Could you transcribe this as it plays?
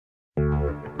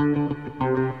We're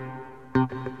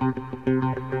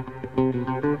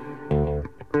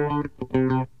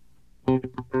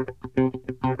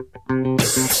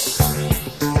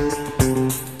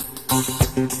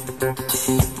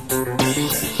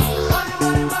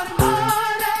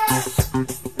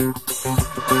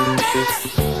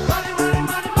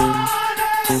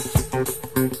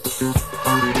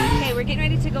getting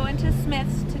ready to go into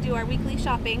Smith's to do our weekly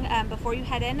shopping. Before you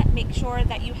head in, make sure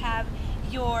that you have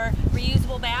your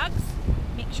reusable bags.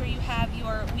 Make sure you have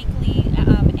your weekly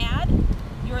ad,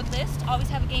 your list. Always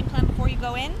have a game plan before you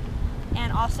go in,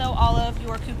 and also all of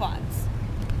your coupons.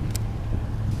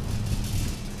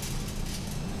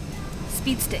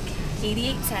 Speed stick,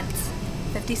 88 cents,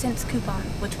 50 cents coupon,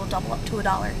 which will double up to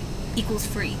 $1, equals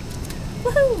free.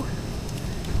 Woohoo!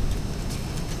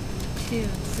 2,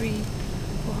 3,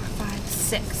 4, 5,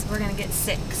 6. We're gonna get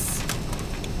 6.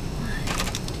 1,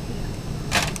 2,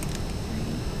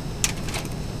 3,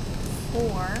 4,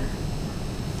 5.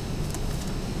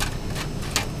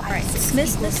 Alright,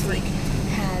 Smith's this week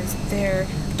has their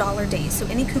dollar days. So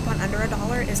any coupon under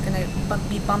 $1 is gonna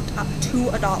be bumped up to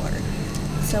 $1.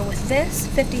 So with this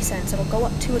 50 cents, it'll go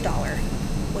up to $1,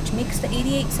 which makes the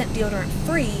 88-cent deodorant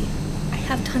free. I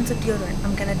have tons of deodorant.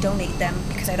 I'm gonna donate them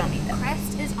because I don't need them.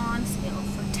 Crest is on sale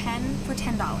for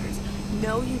 $10.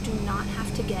 No, you do not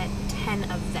have to get 10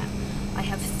 of them. I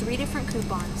have 3 different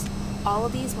coupons. All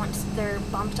of these, once they're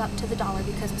bumped up to the $1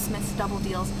 because of Smith's double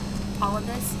deals, all of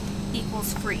this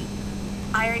equals free.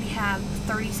 I already have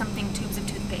 30-something tubes of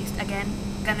toothpaste. Again,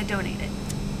 gonna donate it.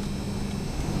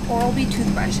 Oral-B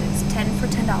toothbrushes, 10 for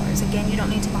 $10. Again, you don't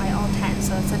need to buy all 10,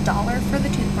 so it's $1 for the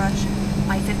toothbrush.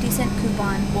 My 50-cent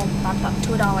coupon will bump up to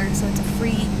 $1, so it's a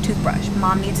free toothbrush.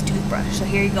 Mom needs a toothbrush, so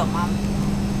here you go, Mom.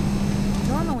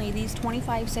 Normally, these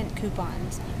 25-cent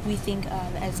coupons we think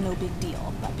of as no big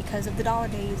deal, but because of the dollar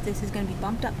days, this is going to be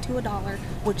bumped up to $1,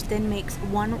 which then makes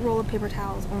one roll of paper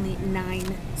towels only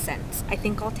 9 cents. I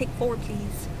think I'll take 4,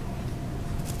 please.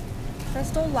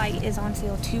 Crystal Light is on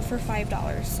sale 2 for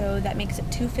 $5, so that makes it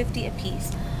 $2.50 a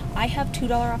piece. I have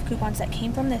 $2 off coupons that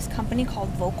came from this company called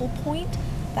Vocal Point.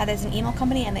 That is an email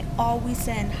company, and they always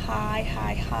send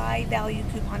high value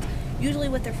coupons, usually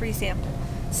with their free sample.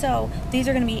 So these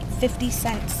are going to be 50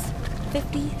 cents.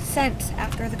 50 cents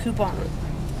after the coupon.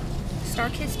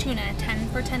 Starkist tuna, 10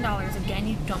 for $10. Again,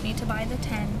 you don't need to buy the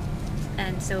 10.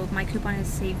 And so my coupon is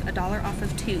saved $1 off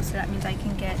of 2, so that means I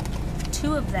can get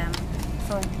 2 of them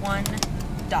for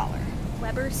 $1.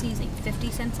 Weber seasoning,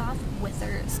 50 cents off with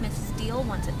their Smith's deal.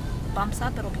 Once it bumps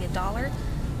up, it'll be $1. $1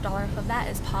 off of that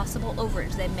is possible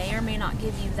overage. They may or may not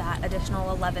give you that additional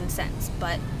 11 cents,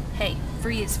 but hey,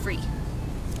 free is free.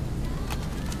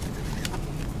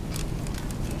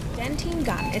 Dentine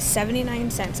gum is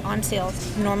 79 cents on sale,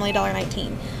 normally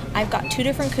 $1.19. I've got 2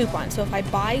 different coupons, so if I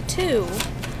buy 2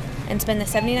 and spend the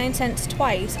 79 cents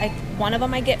twice, one of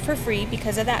them I get for free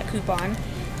because of that coupon,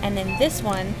 and then this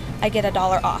one I get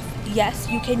 $1 off. Yes,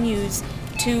 you can use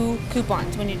 2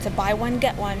 coupons. When it's a buy one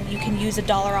get one, you can use $1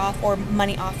 off or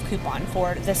money off coupon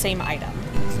for the same item.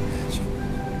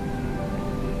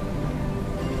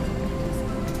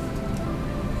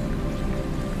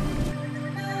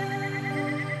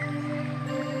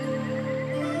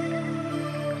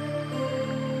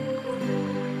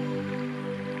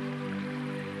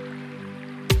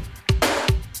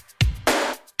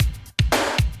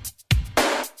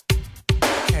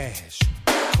 Cash,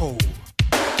 cold,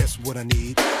 that's what I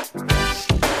need.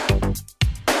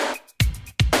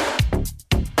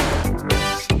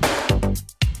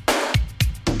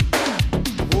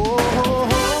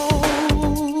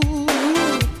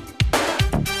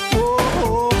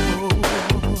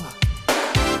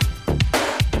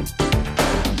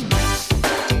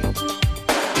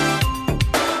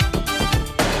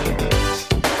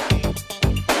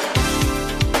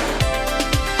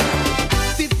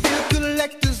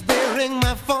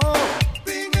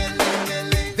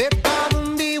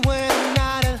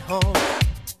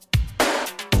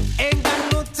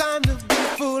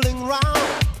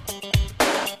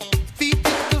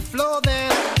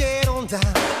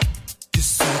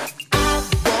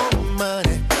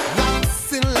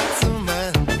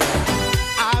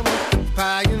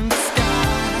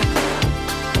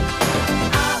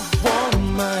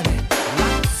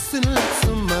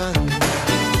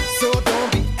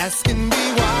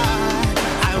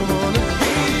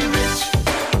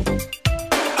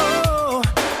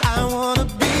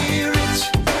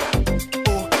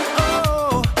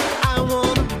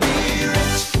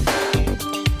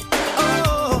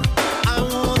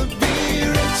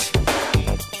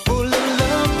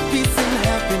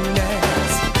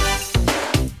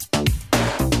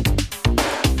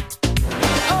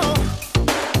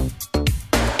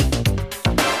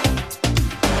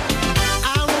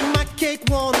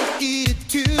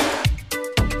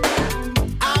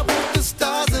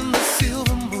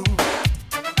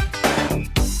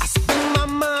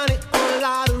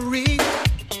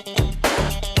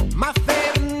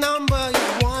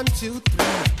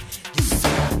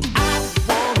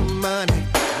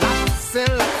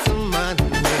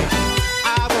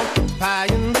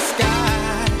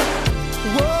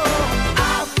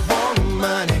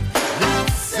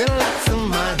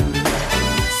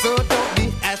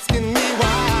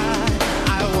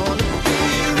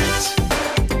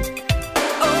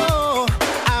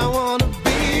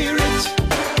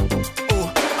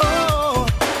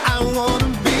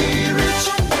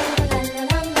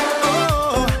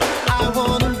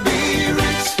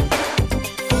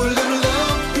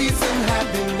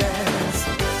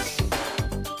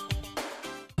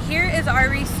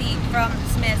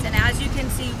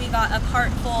 we got a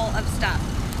cart full of stuff.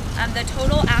 The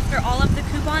total after all of the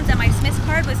coupons and my Smith's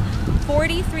card was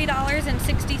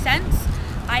 $43.60.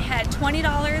 I had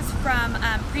 $20 from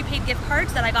prepaid gift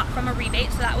cards that I got from a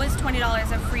rebate, so that was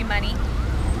 $20 of free money.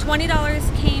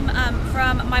 $20 came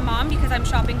from my mom because I'm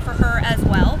shopping for her as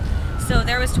well, so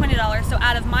there was $20. So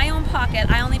out of my own pocket,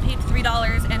 I only paid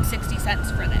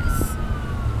 $3.60 for this.